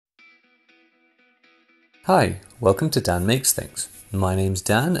Hi, welcome to Dan Makes Things. My name's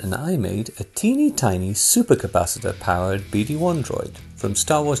Dan and I made a teeny tiny supercapacitor powered BD1 droid from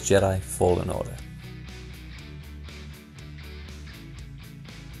Star Wars Jedi Fallen Order.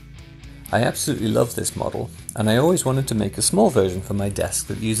 I absolutely love this model and I always wanted to make a small version for my desk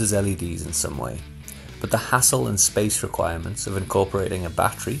that uses LEDs in some way, but the hassle and space requirements of incorporating a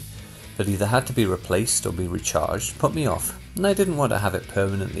battery that either had to be replaced or be recharged put me off, and I didn't want to have it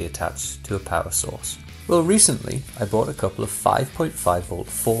permanently attached to a power source. Well, recently I bought a couple of 5.5 volt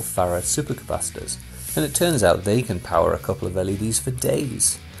 4 farad supercapacitors, and it turns out they can power a couple of LEDs for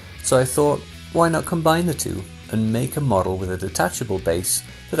days. So I thought, why not combine the two and make a model with a detachable base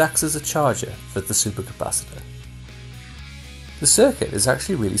that acts as a charger for the supercapacitor. The circuit is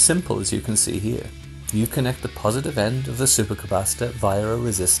actually really simple, as you can see here. You connect the positive end of the supercapacitor via a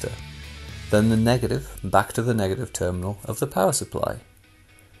resistor, then the negative back to the negative terminal of the power supply.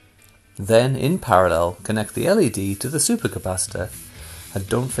 Then, in parallel, connect the LED to the supercapacitor, and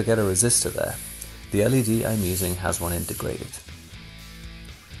don't forget a resistor there. The LED I'm using has one integrated.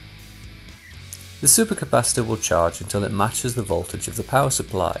 The supercapacitor will charge until it matches the voltage of the power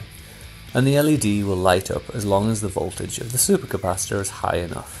supply, and the LED will light up as long as the voltage of the supercapacitor is high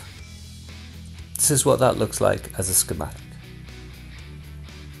enough. This is what that looks like as a schematic.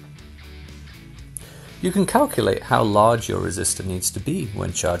 You can calculate how large your resistor needs to be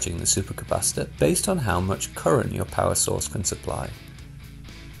when charging the supercapacitor based on how much current your power source can supply.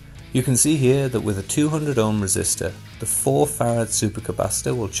 You can see here that with a 200 ohm resistor, the 4 farad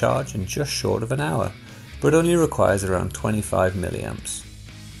supercapacitor will charge in just short of an hour, but only requires around 25 milliamps.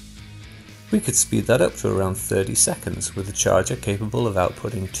 We could speed that up to around 30 seconds with a charger capable of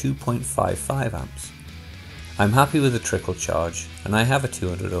outputting 2.55 amps. I'm happy with the trickle charge, and I have a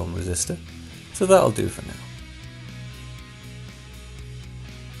 200 ohm resistor, so that'll do for now.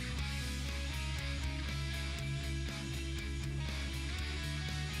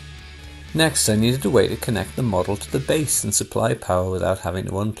 Next, I needed a way to connect the model to the base and supply power without having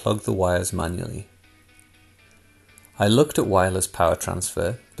to unplug the wires manually. I looked at wireless power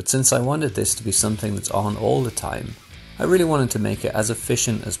transfer, but since I wanted this to be something that's on all the time, I really wanted to make it as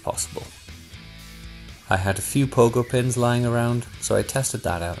efficient as possible. I had a few Pogo Pins lying around, so I tested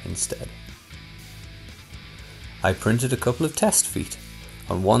that out instead. I printed a couple of test feet.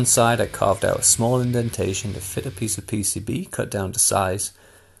 On one side I carved out a small indentation to fit a piece of PCB cut down to size,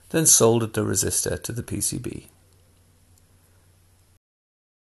 then soldered the resistor to the PCB.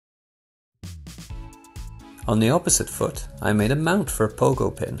 On the opposite foot I made a mount for a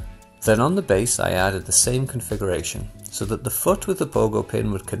Pogo Pin. Then on the base I added the same configuration, so that the foot with the Pogo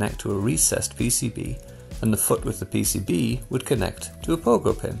Pin would connect to a recessed PCB and the foot with the PCB would connect to a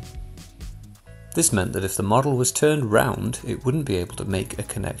Pogo Pin. This meant that if the model was turned round, it wouldn't be able to make a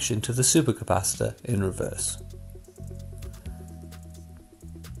connection to the supercapacitor in reverse.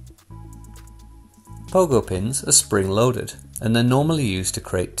 Pogo Pins are spring-loaded, and they're normally used to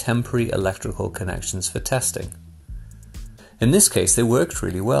create temporary electrical connections for testing. In this case they worked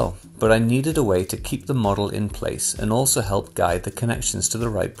really well, but I needed a way to keep the model in place and also help guide the connections to the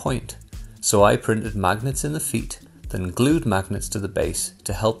right point, so I printed magnets in the feet, then glued magnets to the base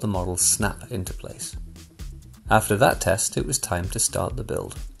to help the model snap into place. After that test, it was time to start the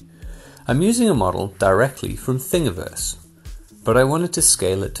build. I'm using a model directly from Thingiverse, but I wanted to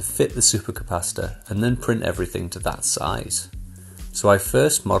scale it to fit the supercapacitor and then print everything to that size. So I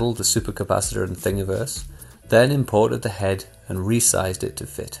first modeled the supercapacitor in Thingiverse, then imported the head and resized it to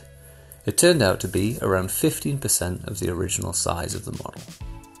fit. It turned out to be around 15% of the original size of the model.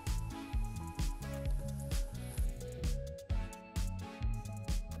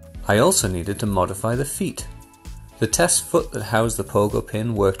 I also needed to modify the feet. The test foot that housed the Pogo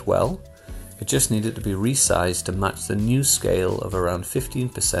Pin worked well, it just needed to be resized to match the new scale of around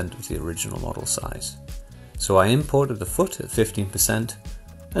 15% of the original model size. So I imported the foot at 15%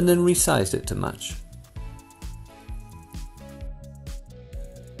 and then resized it to match.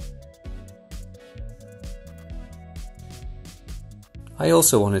 I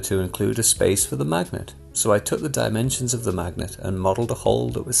also wanted to include a space for the magnet, so I took the dimensions of the magnet and modelled a hole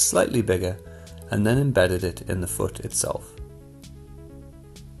that was slightly bigger and then embedded it in the foot itself.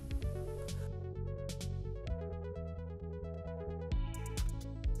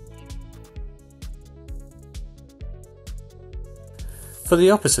 For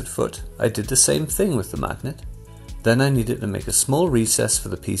the opposite foot, I did the same thing with the magnet. Then I needed to make a small recess for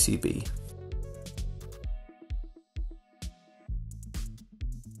the PCB.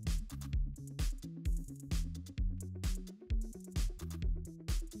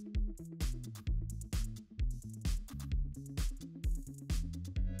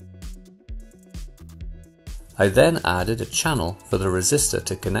 I then added a channel for the resistor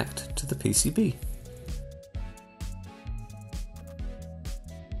to connect to the PCB.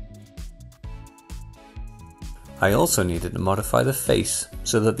 I also needed to modify the face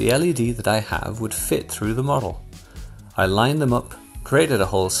so that the LED that I have would fit through the model. I lined them up, created a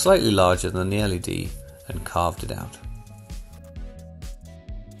hole slightly larger than the LED, and carved it out.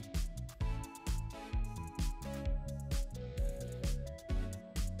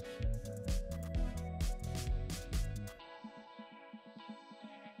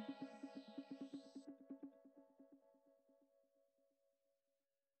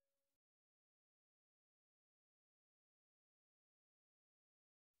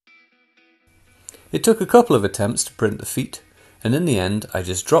 It took a couple of attempts to print the feet, and in the end I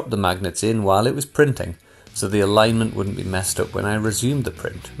just dropped the magnets in while it was printing, so the alignment wouldn't be messed up when I resumed the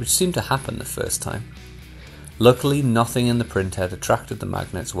print, which seemed to happen the first time. Luckily, nothing in the printhead attracted the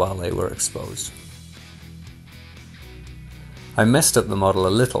magnets while they were exposed. I messed up the model a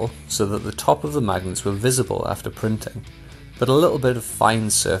little so that the top of the magnets were visible after printing, but a little bit of fine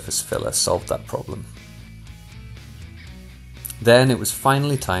surface filler solved that problem. Then it was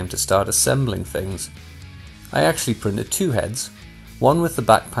finally time to start assembling things. I actually printed two heads, one with the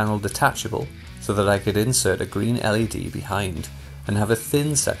back panel detachable so that I could insert a green LED behind and have a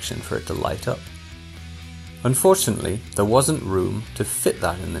thin section for it to light up. Unfortunately, there wasn't room to fit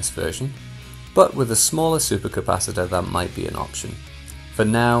that in this version, but with a smaller supercapacitor that might be an option. For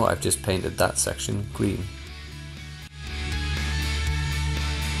now, I've just painted that section green.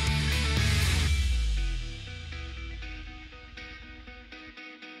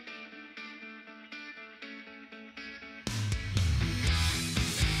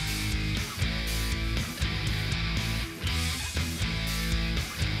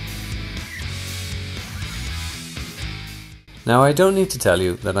 Now, I don't need to tell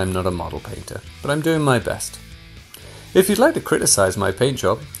you that I'm not a model painter, but I'm doing my best. If you'd like to criticize my paint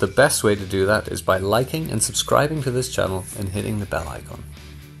job, the best way to do that is by liking and subscribing to this channel and hitting the bell icon.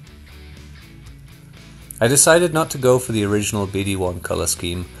 I decided not to go for the original BD1 color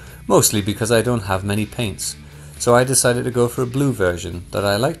scheme, mostly because I don't have many paints, so I decided to go for a blue version that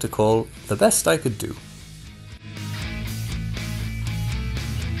I like to call the best I could do.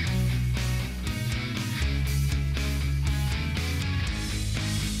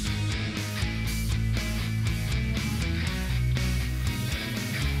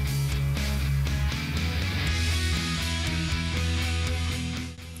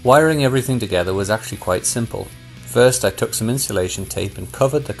 Wiring everything together was actually quite simple. First, I took some insulation tape and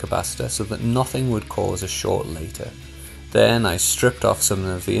covered the capacitor so that nothing would cause a short later. Then I stripped off some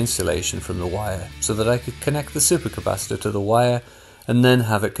of the insulation from the wire so that I could connect the supercapacitor to the wire and then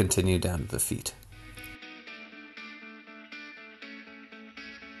have it continue down to the feet.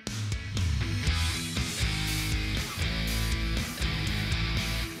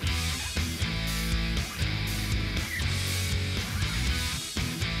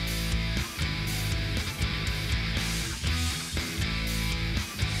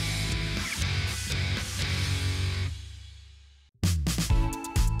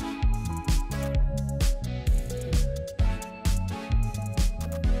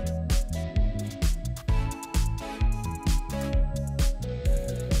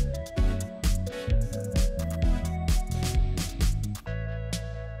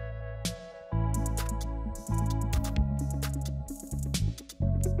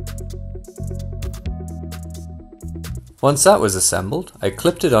 Once that was assembled, I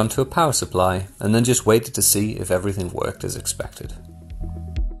clipped it onto a power supply and then just waited to see if everything worked as expected.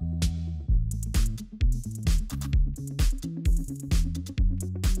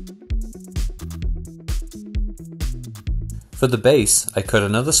 For the base, I cut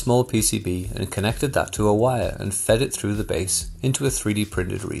another small PCB and connected that to a wire and fed it through the base into a 3D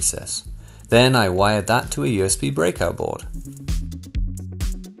printed recess. Then I wired that to a USB breakout board.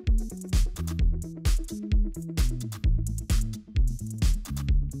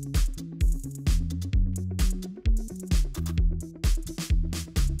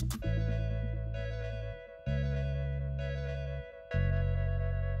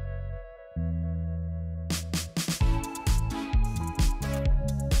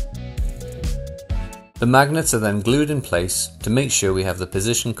 The magnets are then glued in place to make sure we have the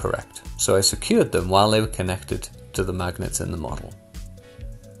position correct, so I secured them while they were connected to the magnets in the model.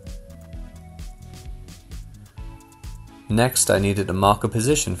 Next, I needed to mark a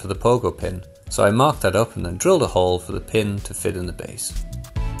position for the Pogo Pin, so I marked that up and then drilled a hole for the pin to fit in the base.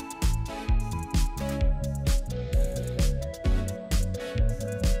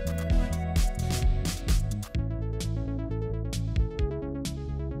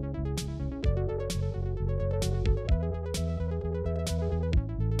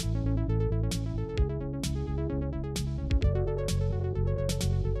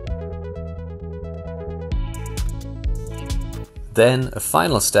 Then a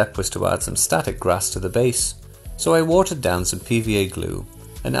final step was to add some static grass to the base, so I watered down some PVA glue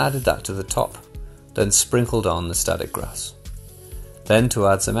and added that to the top, then sprinkled on the static grass. Then to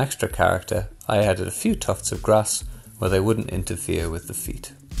add some extra character, I added a few tufts of grass where they wouldn't interfere with the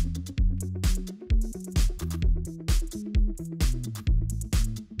feet.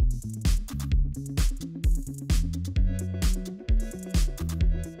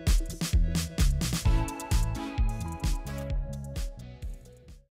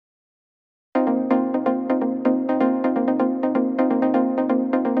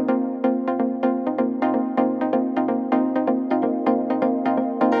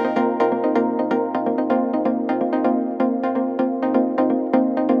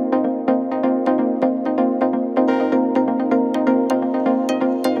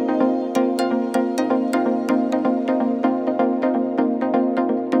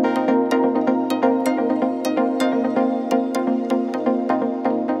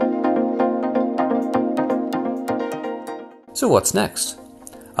 So what's next?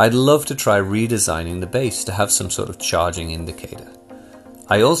 I'd love to try redesigning the base to have some sort of charging indicator.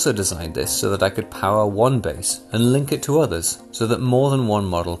 I also designed this so that I could power one base and link it to others so that more than one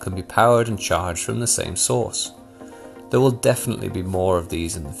model can be powered and charged from the same source. There will definitely be more of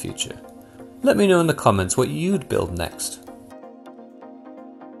these in the future. Let me know in the comments what you'd build next.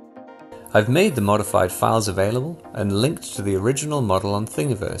 I've made the modified files available and linked to the original model on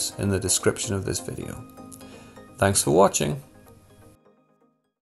Thingiverse in the description of this video. Thanks for watching.